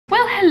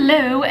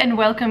Hello and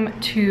welcome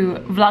to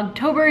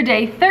Vlogtober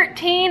day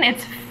 13.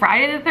 It's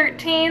Friday the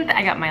 13th.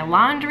 I got my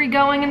laundry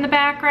going in the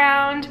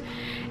background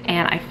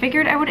and I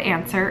figured I would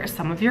answer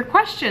some of your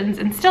questions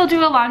and still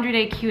do a laundry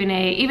day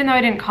Q&A even though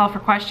I didn't call for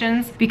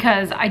questions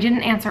because I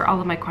didn't answer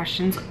all of my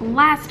questions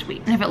last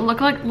week. And if it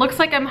looks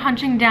like I'm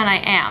hunching down,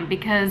 I am,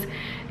 because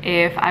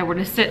if I were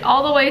to sit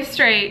all the way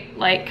straight,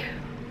 like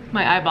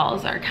my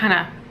eyeballs are kind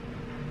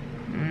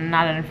of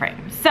not in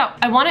frame. So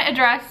I want to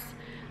address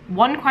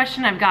one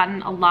question I've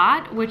gotten a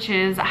lot, which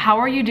is, how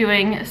are you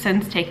doing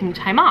since taking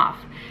time off?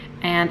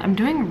 And I'm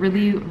doing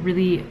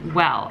really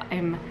well.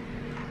 I'm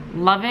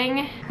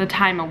loving the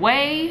time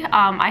away.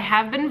 I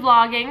have been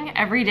vlogging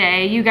every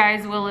day. You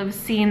guys will have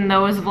seen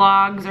those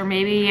vlogs, or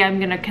maybe I'm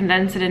gonna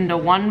condense it into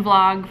one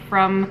vlog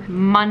from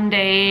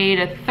Monday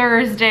to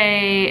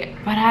Thursday,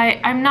 but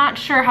I'm not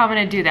sure how I'm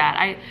gonna do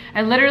that.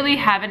 I literally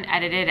haven't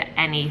edited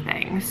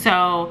anything.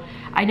 So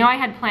I know I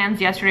had plans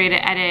yesterday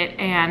to edit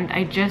and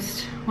I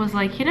just was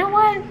like, you know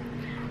what?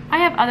 I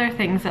have other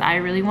things that I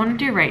really want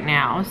to do right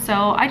now.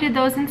 So I did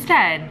those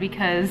instead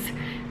because,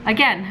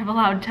 again, I've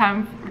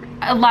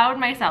allowed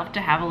myself to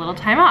have a little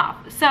time off.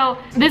 So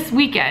this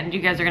weekend, you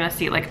guys are gonna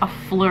see like a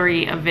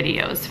flurry of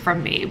videos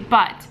from me,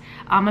 but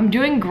I'm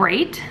doing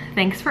great,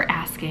 thanks for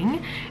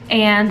asking.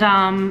 And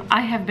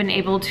I have been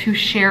able to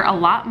share a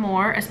lot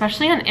more,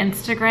 especially on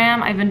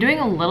Instagram. I've been doing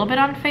a little bit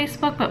on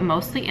Facebook, but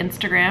mostly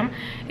Instagram.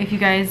 If you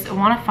guys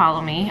wanna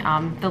follow me,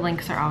 the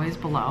links are always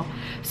below.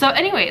 So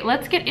anyway,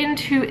 let's get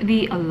into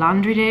the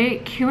laundry day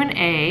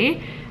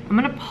Q&A. I'm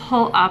gonna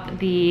pull up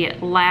the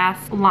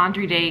last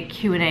laundry day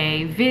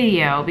Q&A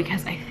video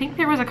because I think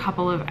there was a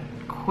couple of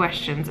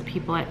questions that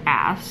people had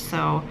asked,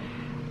 so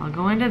I'll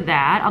go into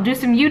that. I'll do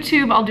some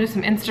YouTube, I'll do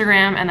some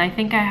Instagram, and I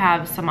think I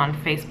have some on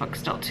Facebook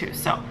still too.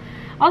 So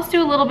I'll just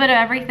do a little bit of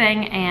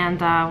everything and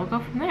we'll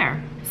go from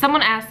there.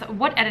 Someone asked,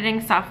 what editing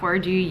software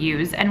do you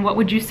use and what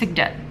would you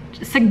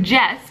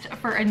suggest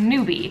for a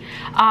newbie?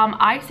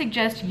 I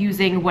suggest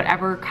using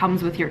whatever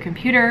comes with your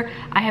computer.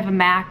 I have a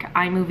Mac,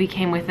 iMovie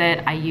came with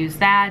it. I use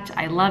that,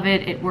 I love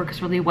it, it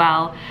works really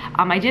well.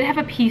 I did have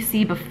a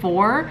PC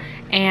before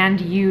and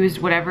used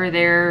whatever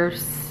their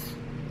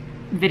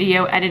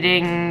video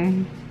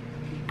editing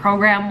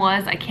program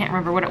was. I can't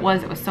remember what it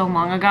was so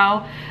long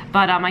ago,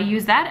 but I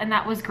used that and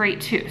that was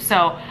great too.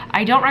 So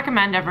I don't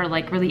recommend ever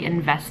like really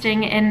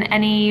investing in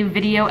any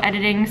video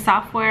editing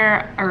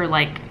software or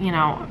like, you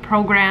know,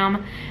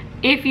 program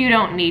if you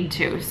don't need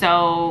to.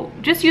 So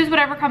just use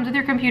whatever comes with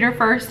your computer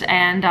first,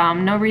 and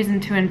no reason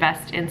to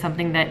invest in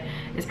something that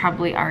is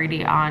probably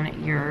already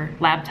on your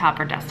laptop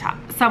or desktop.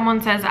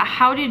 Someone says,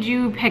 how did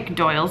you pick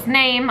Doyle's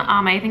name?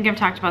 I think I've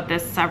talked about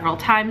this several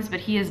times, but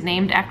he is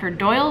named after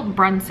Doyle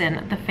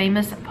Brunson, the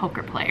famous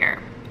poker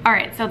player. All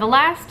right, so the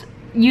last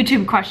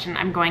YouTube question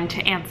I'm going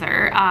to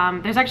answer,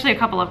 there's actually a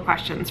couple of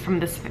questions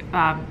from this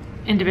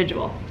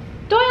individual.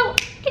 Doyle,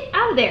 get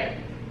out of there.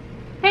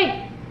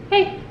 Hey,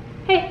 hey,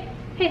 hey.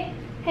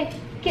 Hey,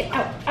 get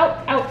out,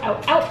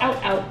 out.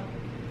 I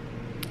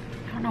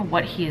don't know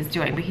what he is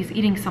doing, but he's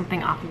eating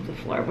something off of the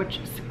floor, which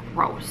is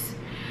gross.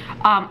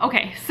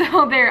 Okay,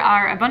 so there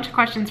are a bunch of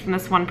questions from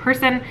this one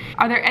person.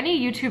 Are there any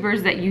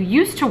YouTubers that you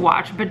used to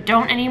watch but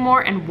don't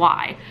anymore, and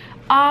why?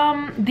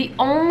 The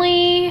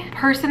only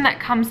person that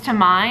comes to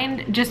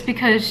mind, just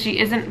because she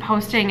isn't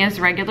posting as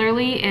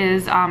regularly,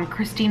 is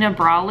Christina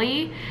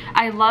Brawley.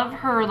 I love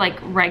her like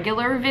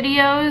regular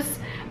videos,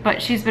 but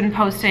she's been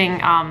posting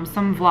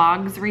some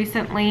vlogs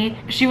recently.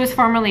 She was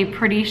formerly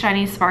Pretty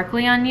Shiny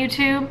Sparkly on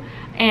YouTube,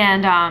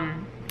 and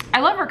I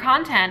love her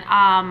content.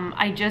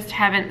 I just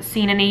haven't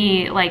seen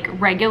any like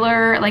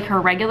her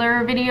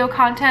regular video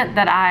content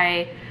that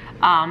I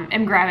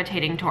am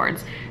gravitating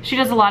towards. She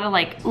does a lot of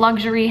like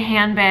luxury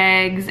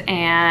handbags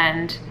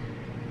and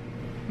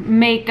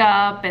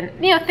makeup and,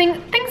 you know,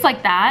 things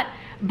like that.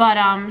 But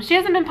she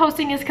hasn't been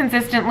posting as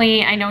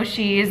consistently. I know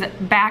she's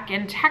back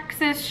in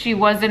Texas. She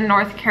was in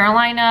North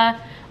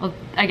Carolina. Well,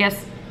 I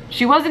guess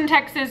she was in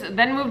Texas,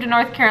 then moved to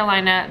North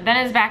Carolina,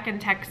 then is back in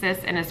Texas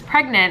and is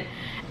pregnant.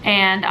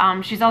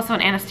 And she's also an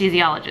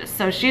anesthesiologist.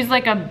 So she's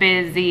like a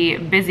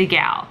busy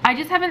gal. I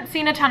just haven't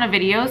seen a ton of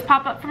videos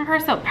pop up from her,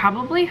 so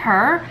probably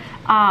her.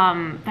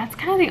 That's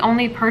kind of the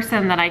only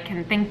person that I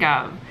can think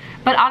of.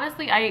 But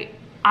honestly,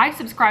 I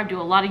subscribe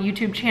to a lot of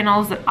YouTube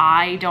channels that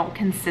I don't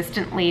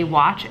consistently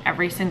watch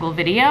every single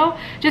video,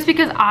 just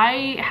because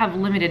I have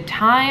limited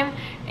time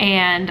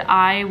and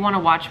I want to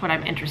watch what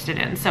I'm interested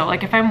in. So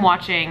like if I'm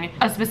watching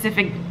a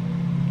specific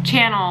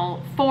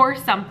channel for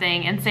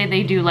something and say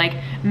they do like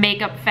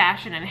makeup,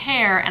 fashion, and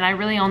hair, and I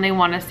really only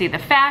want to see the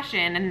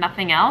fashion and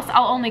nothing else,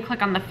 I'll only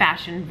click on the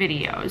fashion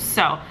videos.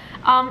 So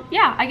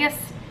yeah, I guess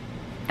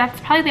that's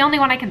probably the only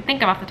one I can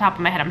think of off the top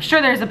of my head. I'm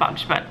sure there's a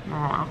bunch, but I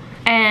don't know.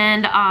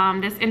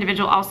 And this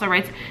individual also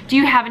writes, do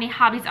you have any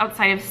hobbies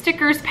outside of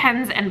stickers,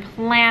 pens, and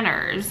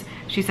planners?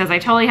 She says, I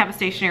totally have a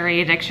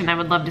stationery addiction. I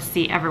would love to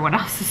see everyone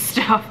else's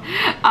stuff.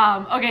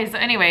 Okay, so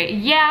anyway,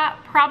 yeah,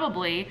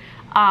 probably.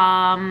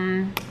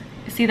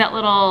 See that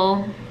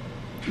little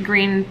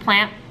green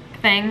plant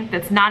thing?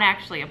 That's not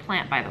actually a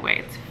plant, by the way.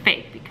 It's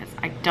fake because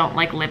I don't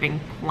like living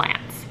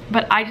plants.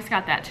 But I just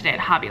got that today at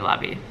Hobby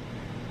Lobby.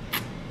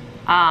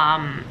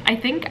 I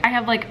think I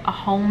have like a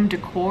home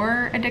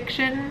decor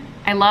addiction.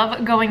 I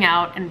love going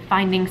out and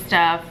finding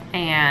stuff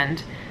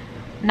and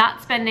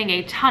not spending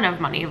a ton of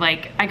money.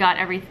 Like I got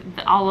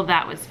all of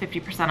that was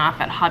 50%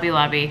 off at Hobby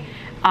Lobby.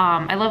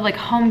 I love like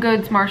Home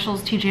Goods,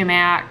 Marshalls, TJ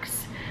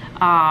Maxx,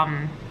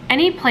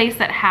 any place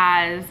that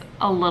has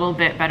a little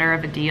bit better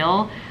of a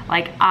deal.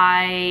 Like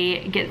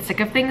I get sick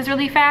of things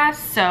really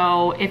fast,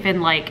 so if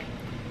in like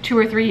 2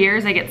 or 3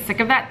 years I get sick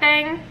of that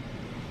thing,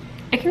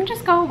 it can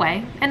just go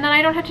away and then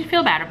I don't have to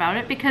feel bad about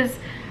it because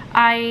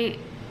I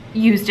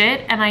used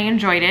it and I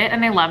enjoyed it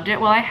and I loved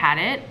it while I had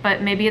it,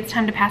 but maybe it's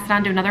time to pass it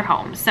on to another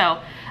home. So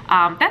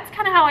that's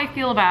kind of how I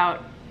feel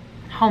about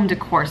home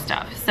decor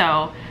stuff.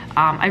 So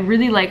I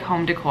really like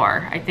home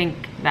decor. I think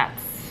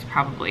that's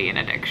probably an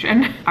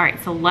addiction. All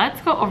right, so let's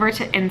go over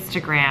to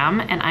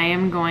Instagram and I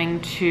am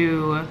going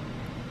to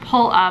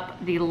pull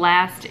up the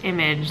last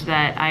image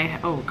that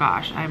oh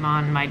gosh, I'm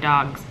on my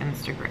dog's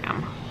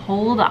Instagram.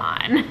 Hold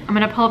on. I'm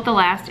gonna pull up the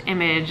last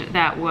image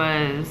that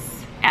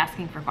was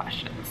asking for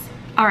questions.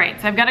 All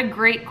right, so I've got a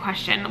great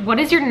question. What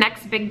is your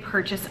next big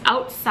purchase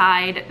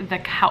outside the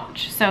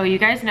couch? So you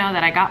guys know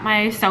that I got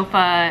my sofa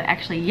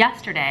actually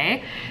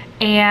yesterday,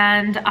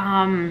 and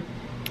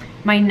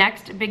my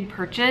next big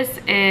purchase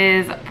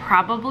is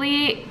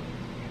probably,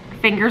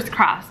 fingers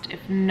crossed, if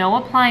no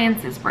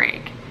appliances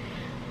break,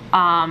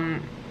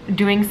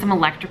 doing some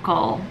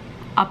electrical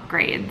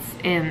upgrades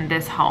in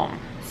this home.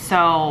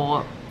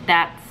 So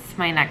that's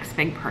my next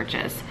big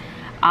purchase.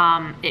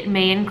 It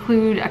may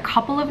include a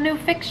couple of new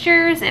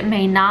fixtures, it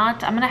may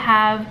not. I'm gonna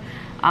have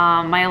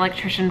my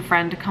electrician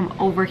friend come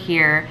over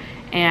here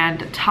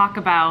and talk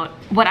about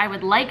what I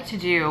would like to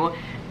do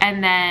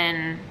and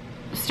then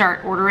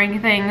start ordering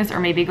things, or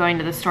maybe going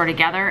to the store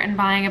together and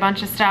buying a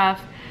bunch of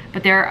stuff.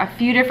 But there are a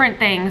few different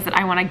things that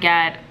I wanna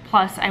get,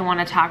 plus I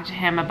wanna talk to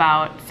him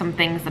about some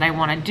things that I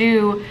wanna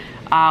do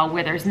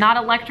where there's not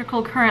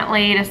electrical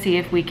currently, to see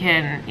if we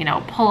can, you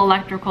know, pull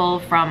electrical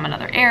from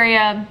another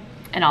area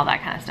and all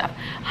that kind of stuff.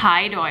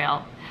 Hi,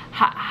 Doyle.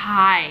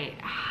 Hi.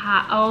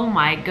 Oh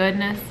my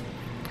goodness,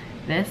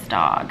 this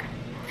dog.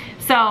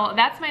 So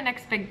that's my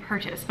next big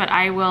purchase, but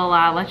I will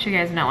let you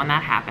guys know when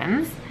that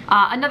happens.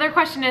 Another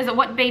question is,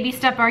 what baby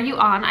step are you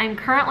on? I'm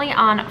currently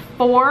on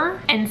 4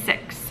 and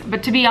 6,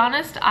 but to be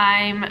honest,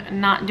 I'm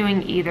not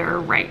doing either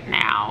right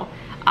now.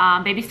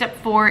 Baby step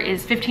 4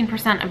 is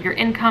 15% of your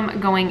income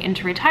going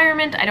into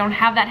retirement. I don't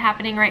have that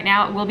happening right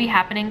now. It will be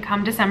happening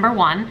come December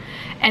 1.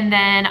 And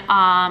then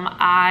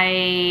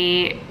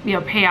I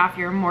pay off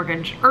your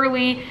mortgage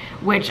early,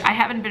 which I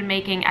haven't been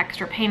making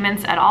extra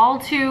payments at all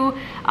to,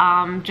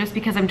 just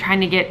because I'm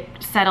trying to get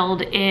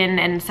settled in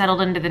and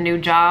settled into the new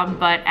job.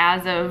 But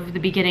as of the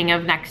beginning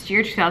of next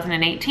year,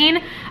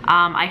 2018,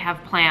 I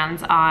have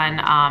plans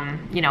on,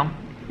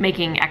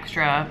 making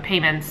extra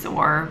payments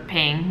or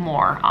paying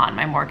more on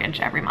my mortgage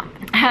every month.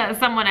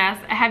 Someone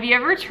asked, have you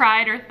ever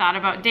tried or thought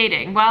about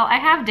dating? Well, I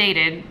have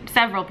dated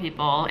several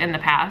people in the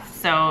past,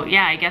 so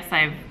yeah, I guess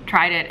I've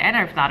tried it and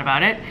I've thought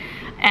about it.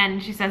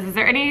 And she says, is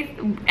there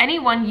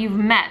anyone you've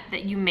met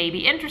that you may be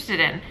interested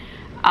in?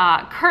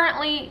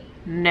 Currently,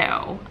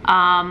 no.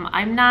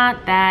 I'm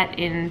not that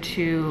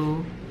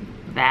into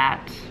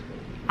that.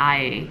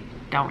 I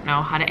don't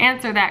know how to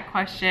answer that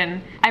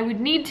question. I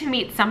would need to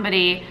meet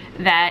somebody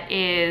that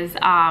is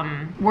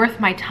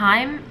worth my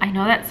time. I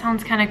know that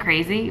sounds kind of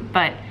crazy,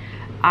 but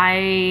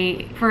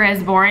for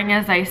as boring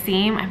as I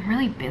seem, I'm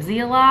really busy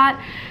a lot.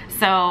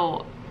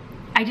 So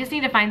I just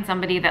need to find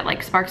somebody that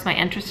like sparks my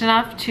interest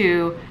enough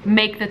to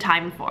make the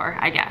time for,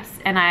 I guess.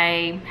 And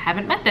I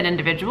haven't met that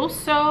individual,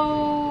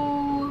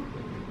 so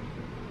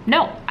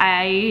no,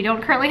 I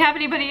don't currently have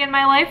anybody in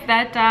my life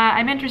that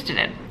I'm interested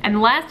in. And the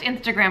last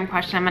Instagram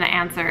question I'm gonna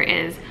answer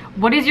is,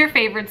 what is your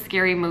favorite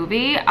scary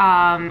movie?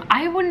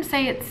 I wouldn't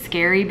say it's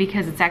scary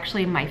because it's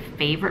actually my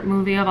favorite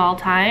movie of all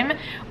time,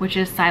 which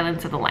is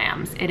Silence of the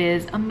Lambs. It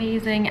is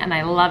amazing and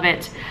I love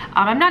it.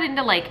 I'm not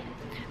into like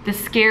the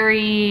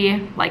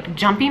scary, like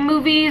jumpy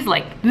movies,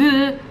 like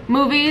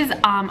movies.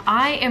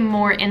 I am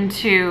more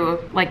into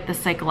like the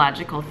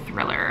psychological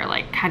thriller,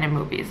 like kind of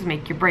movies,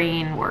 make your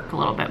brain work a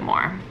little bit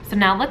more. So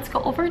now let's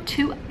go over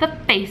to the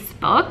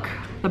Facebook,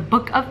 the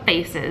Book of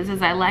Faces,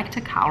 as I like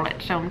to call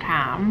it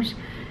sometimes.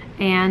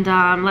 And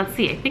let's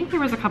see, I think there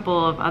was a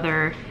couple of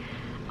other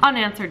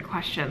unanswered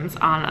questions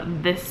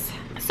on this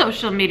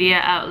social media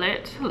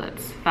outlet.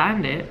 Let's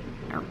find it.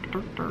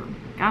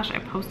 Gosh, I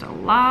post a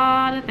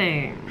lot of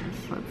things.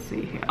 Let's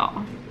see here.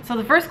 So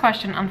the first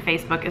question on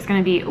Facebook is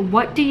gonna be,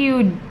 what do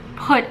you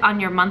put on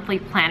your monthly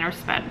planner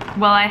spread?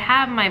 Well, I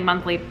have my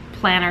monthly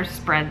planner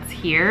spreads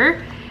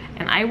here,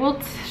 and I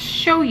will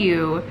show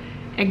you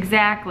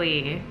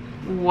exactly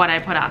what I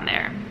put on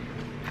there.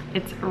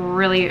 It's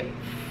really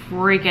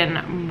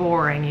freaking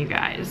boring, you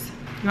guys.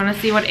 You wanna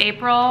see what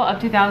April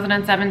of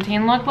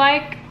 2017 looked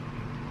like?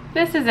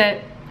 This is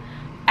it.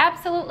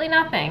 Absolutely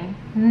nothing.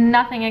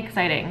 Nothing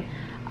exciting.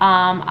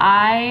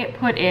 I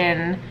put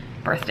in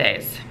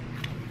birthdays.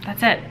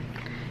 That's it.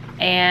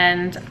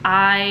 and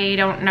I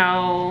don't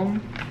know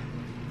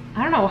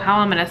how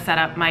I'm gonna set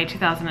up my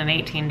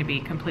 2018, to be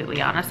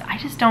completely honest. I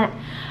just don't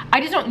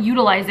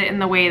utilize it in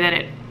the way that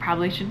it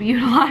probably should be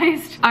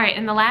utilized. All right,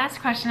 and the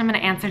last question I'm gonna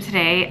answer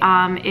today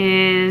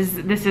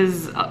this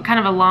is kind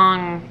of a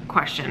long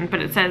question,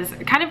 but it says,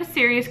 kind of a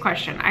serious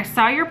question. I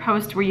saw your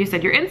post where you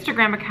said your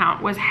Instagram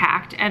account was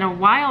hacked, and a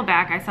while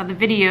back I saw the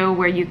video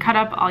where you cut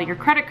up all your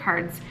credit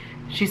cards.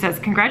 She says,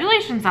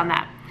 congratulations on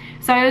that.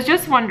 So I was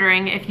just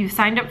wondering if you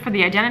signed up for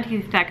the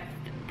identity theft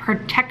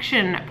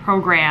protection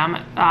program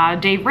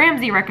Dave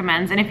Ramsey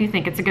recommends, and if you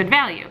think it's a good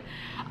value.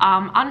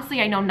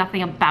 Honestly, I know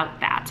nothing about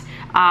that.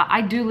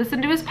 I do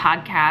listen to his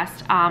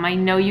podcast. I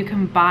know you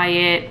can buy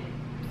it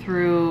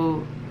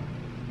through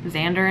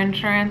Xander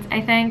Insurance,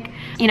 I think.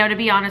 You know, to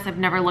be honest, I've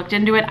never looked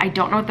into it. I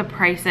don't know what the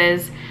price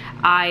is.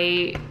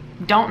 I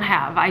don't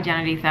have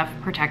identity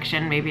theft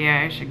protection. Maybe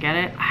I should get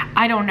it.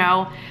 I don't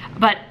know.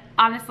 But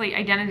honestly,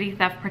 identity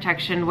theft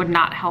protection would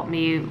not help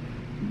me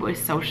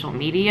with social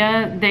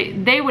media.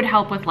 They would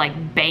help with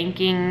like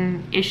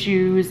banking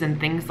issues and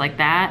things like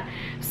that.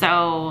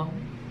 So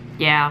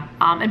yeah,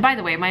 and by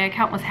the way, my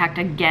account was hacked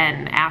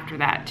again after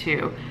that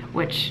too,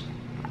 which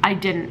I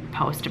didn't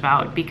post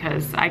about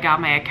because I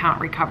got my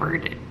account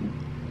recovered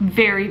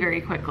very,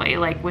 very quickly,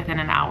 like within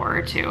an hour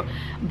or two.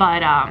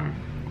 But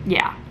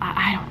yeah,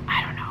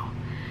 I don't know.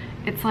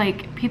 It's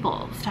like,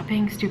 people, stop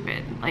being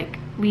stupid. Like,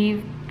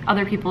 leave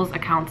other people's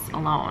accounts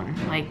alone.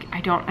 Like,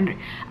 I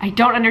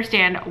don't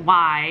understand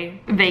why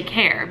they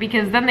care,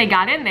 because then they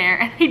got in there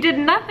and they did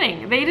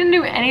nothing. They didn't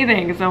do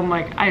anything. So I'm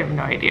like, I have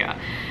no idea.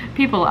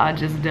 People are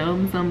just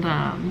dumb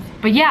sometimes.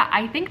 But yeah,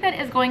 I think that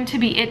is going to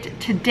be it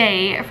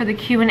today for the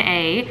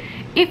Q&A.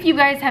 If you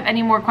guys have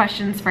any more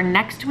questions for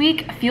next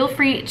week, feel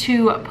free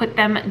to put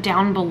them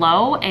down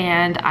below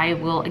and I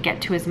will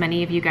get to as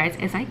many of you guys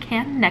as I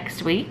can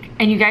next week.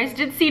 And you guys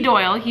did see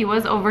Doyle. He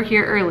was over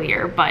here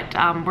earlier, but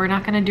we're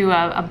not gonna do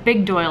a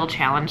big Doyle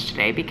challenge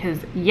today, because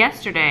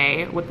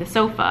yesterday with the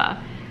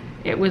sofa,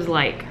 it was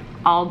like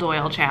all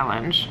Doyle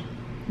challenge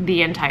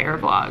the entire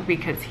vlog,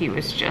 because he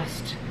was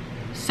just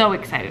so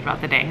excited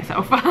about the dang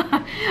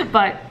sofa.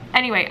 But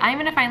anyway, I'm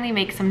gonna finally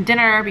make some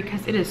dinner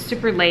because it is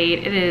super late.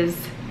 It is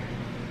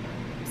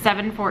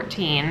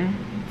 7:14,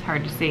 it's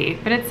hard to see,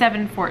 but it's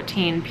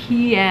 7:14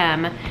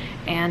 p.m.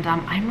 and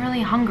I'm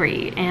really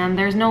hungry, and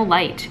there's no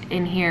light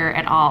in here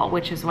at all,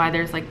 which is why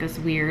there's like this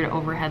weird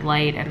overhead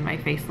light and my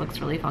face looks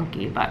really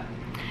funky. But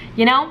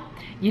you know,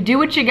 you do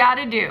what you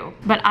gotta do.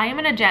 But I am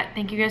in a jet.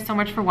 Thank you guys so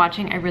much for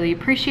watching. I really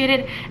appreciate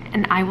it,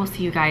 and I will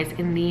see you guys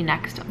in the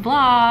next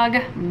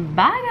vlog.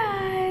 Bye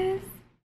guys.